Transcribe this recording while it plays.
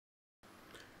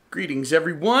Greetings,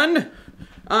 everyone.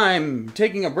 I'm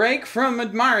taking a break from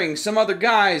admiring some other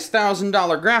guy's $1,000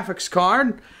 graphics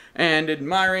card and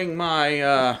admiring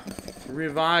my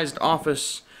revised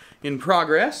office in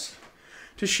progress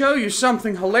to show you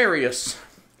something hilarious.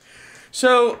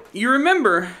 So, you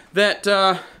remember that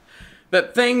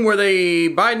that thing where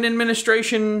the Biden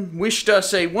administration wished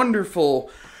us a wonderful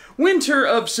winter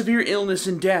of severe illness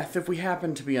and death if we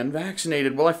happen to be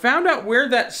unvaccinated? Well, I found out where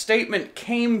that statement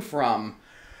came from.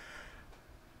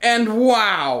 And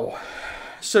wow!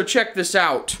 So check this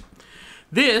out.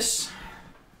 This,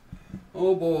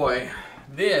 oh boy,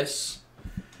 this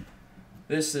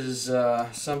is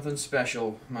something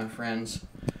special, my friends.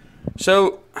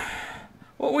 So,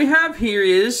 what we have here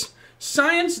is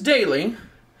Science Daily,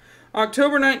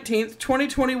 October 19th,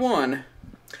 2021.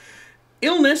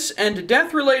 Illness and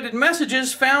death-related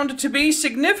messages found to be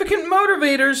significant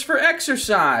motivators for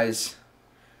exercise.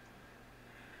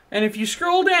 And if you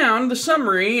scroll down the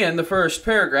summary and the first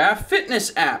paragraph,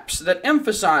 fitness apps that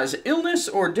emphasize illness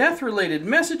or death-related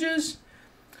messages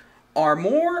are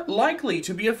more likely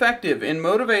to be effective in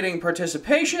motivating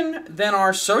participation than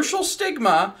are social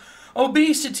stigma,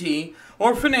 obesity,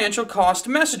 or financial cost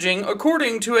messaging,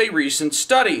 according to a recent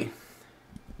study.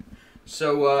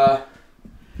 So,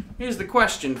 here's the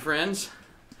question, friends.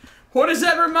 What does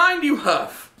that remind you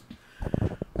of?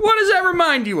 What does that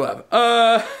remind you of?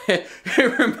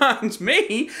 It reminds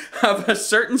me of a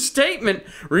certain statement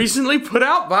recently put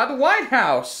out by the White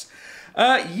House.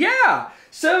 Yeah,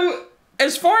 so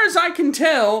as far as I can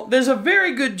tell, there's a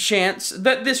very good chance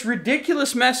that this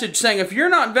ridiculous message saying if you're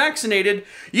not vaccinated,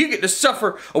 you get to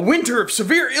suffer a winter of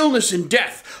severe illness and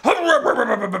death.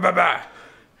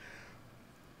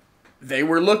 They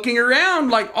were looking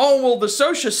around like, oh, well, the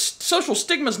social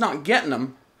stigma's not getting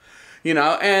them, you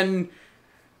know, and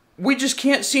we just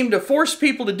can't seem to force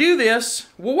people to do this.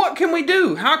 Well, what can we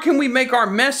do? How can we make our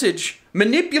message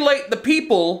manipulate the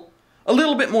people a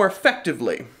little bit more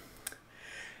effectively?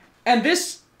 And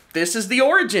this is the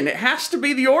origin. It has to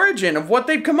be the origin of what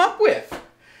they've come up with.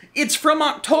 It's from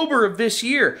October of this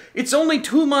year. It's only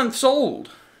 2 months old.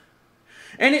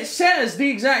 And it says the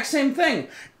exact same thing.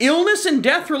 Illness and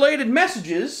death-related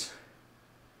messages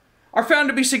are found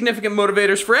to be significant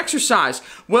motivators for exercise.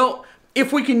 Well,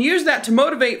 if we can use that to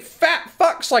motivate fat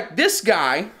fucks like this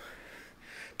guy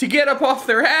to get up off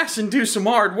their ass and do some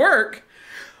hard work,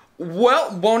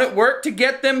 well, won't it work to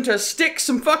get them to stick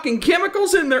some fucking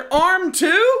chemicals in their arm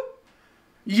too?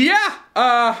 Yeah,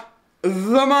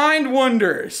 the mind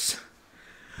wonders.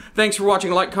 Thanks for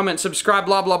watching. Like, comment, subscribe,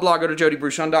 blah, blah, blah. Go to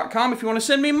jodybruchon.com if you want to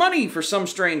send me money for some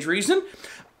strange reason.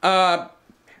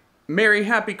 Merry,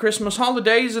 happy Christmas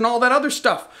holidays and all that other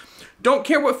stuff. Don't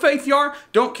care what faith you are.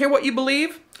 Don't care what you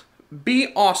believe.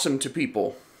 Be awesome to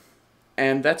people.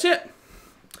 And that's it.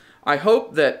 I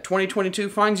hope that 2022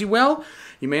 finds you well.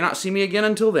 You may not see me again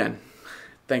until then.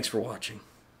 Thanks for watching.